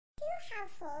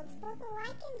households both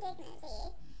alike in dignity.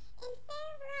 In fair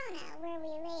Verona, where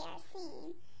we lay our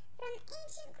scene, from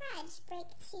ancient grudge break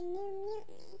to new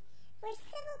mutiny, where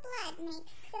civil blood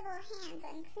makes civil hands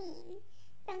unclean.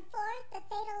 From forth the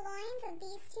fatal loins of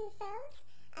these two foes,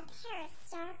 a pair of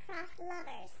star-crossed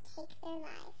lovers take their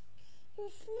life,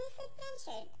 whose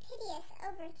misadventured, piteous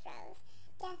overthrows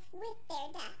doth with their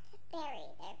death bury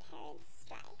their parents'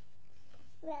 strife.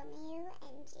 Romeo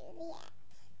and Juliet.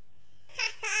 Ha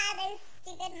ha, those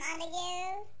stupid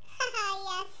Montagues. Ha ha,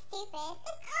 yes, stupid.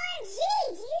 OMG,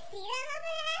 do you see them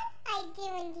over there? I do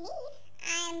indeed.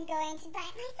 I'm going to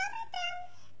bite my thumb at them.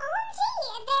 OMG,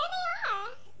 there they are.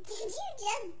 Did you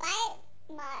just bite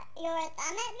your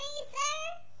thumb at me, sir?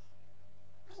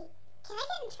 Wait, can I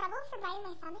get in trouble for biting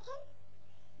my thumb at him?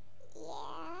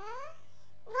 Yeah?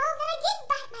 Well, then I did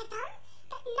bite my thumb,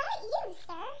 but not at you,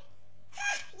 sir. Ha!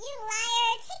 You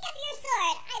liar! Take up your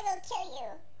sword! I will kill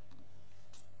you!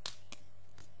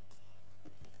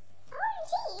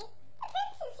 OMG! The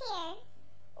prince is here!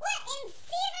 What in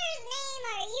Caesar's name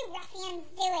are you ruffians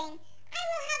doing? I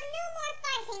will have no more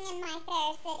fighting in my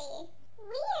fair city.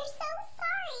 We are so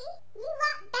sorry! You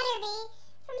lot better be!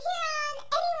 From here on,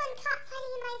 anyone caught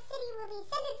fighting in my city will be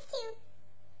sentenced to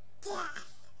death!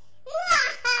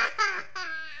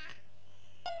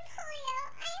 Emporio,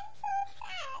 I am so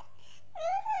sad.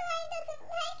 Rosaline doesn't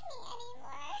like me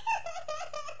anymore.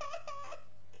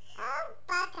 Oh,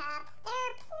 buck up. There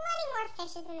are plenty more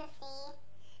fishes in the sea.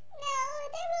 No,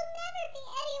 there will never be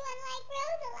anyone like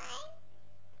Rosaline.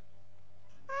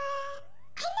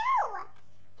 I know!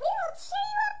 We will cheer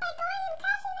you up by going and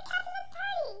crashing the captain's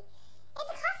party. It's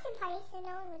a costume party, so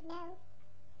no one would know.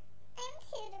 I'm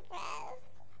too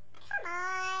depressed. Come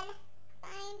on.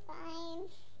 Fine.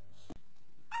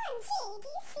 OMG, do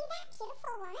you see that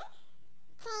beautiful woman?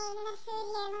 Dang, the food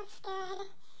here looks good.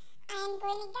 I'm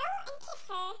going to go and kiss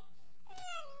her.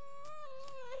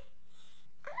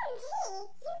 OMG,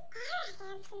 you are a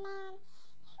handsome man.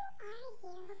 Who are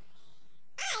you?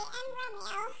 I am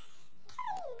Romeo.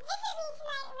 Come and visit me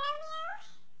tonight, Romeo.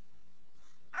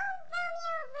 Oh,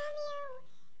 Romeo,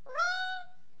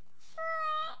 wherefore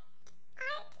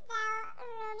art thou,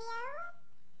 Romeo?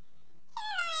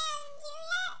 Here I am,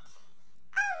 Juliet.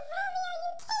 Oh, Romeo,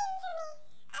 you came for me.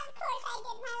 Of course I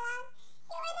did, my love.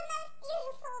 You are the most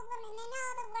beautiful woman in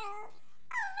all the world.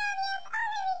 Oh, Romeo, if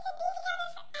only we could be together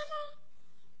forever.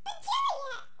 But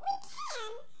Juliet, we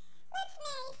can. Let's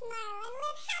marry tomorrow and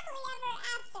live happily ever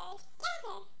after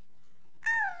together.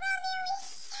 Oh, Romeo, we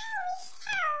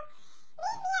shall.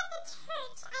 Meet me at the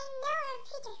church. I know a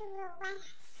preacher who will wed us.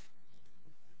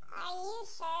 Are you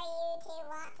sure you two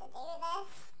want to do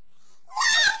this?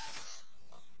 Yes!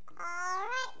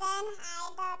 Alright then, I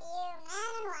dub you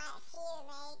man and wife. You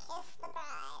may kiss the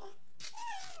bride.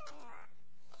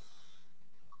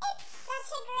 It's such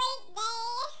a great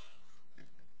day.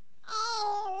 Hey,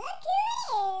 look who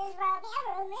it is,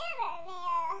 Romeo.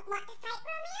 Want to fight,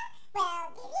 Romeo? Well,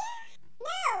 do you?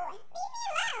 No, leave me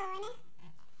alone.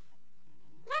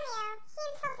 Romeo, he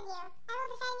insulted you. I will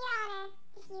defend your honor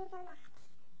if you will not.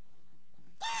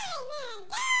 Die, man,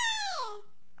 die!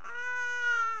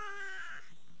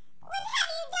 What have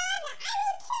you done? I will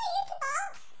kill you to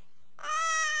both!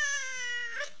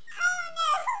 Oh no,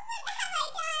 what have I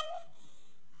done?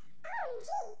 OMG,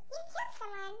 you killed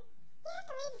someone. You have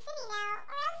to leave the city now,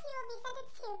 or else you will be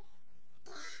sentenced to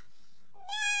death.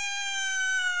 No!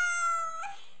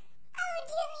 Oh,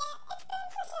 Juliet, it's been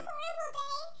such a horrible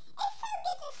day. It's so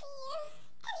good to see you.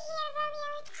 Come here, Romeo,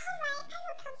 it's alright, I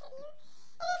will comfort you.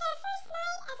 It is our first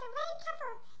night as a wedded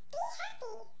couple. Be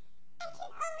happy. I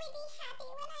can only be happy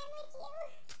when I'm with you.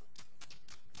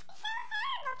 It's so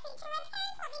horrible, preacher. My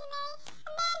parents want me to marry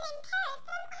a man named Paris,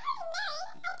 but I'm already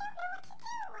married. I don't know what to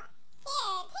do.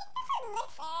 Here, take this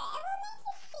elixir. It will make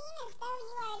you seem as though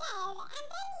you are dead, and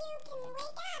then you can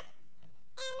wake up.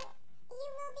 And you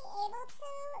will be able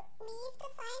to leave to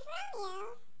find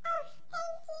Romeo. Oh,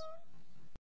 thank you.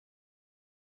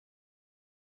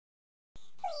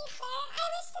 Please, sir, I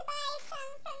wish to buy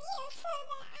some from you so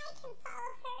that I can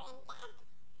follow her in death.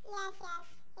 Yes,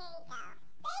 here you go.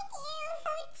 Thank you.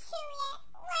 Oh, Juliet,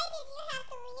 why did you have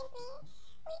to leave me?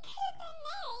 We could have been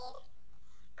married.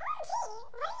 Oh, gee,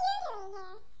 what are you doing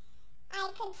here? I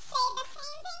could say the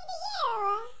same thing to you.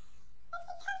 It's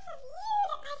because of you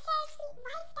that my fair sweet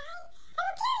wife died. I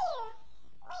will kill you.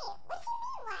 Wait, what do you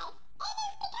mean, wife? It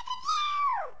is because of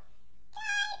you!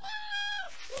 Die,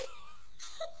 Paris!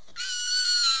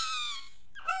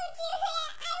 Oh,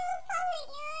 Juliet, I will follow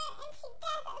you into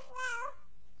death as well.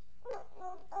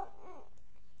 Oh, all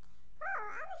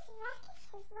this ruckus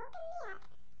has woken me up.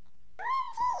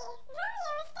 OMG,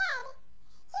 Romeo is dead.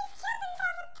 He's killed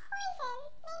himself with poison.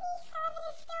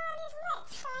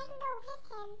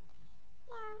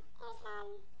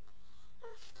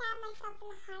 myself in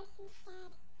the heart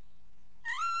instead.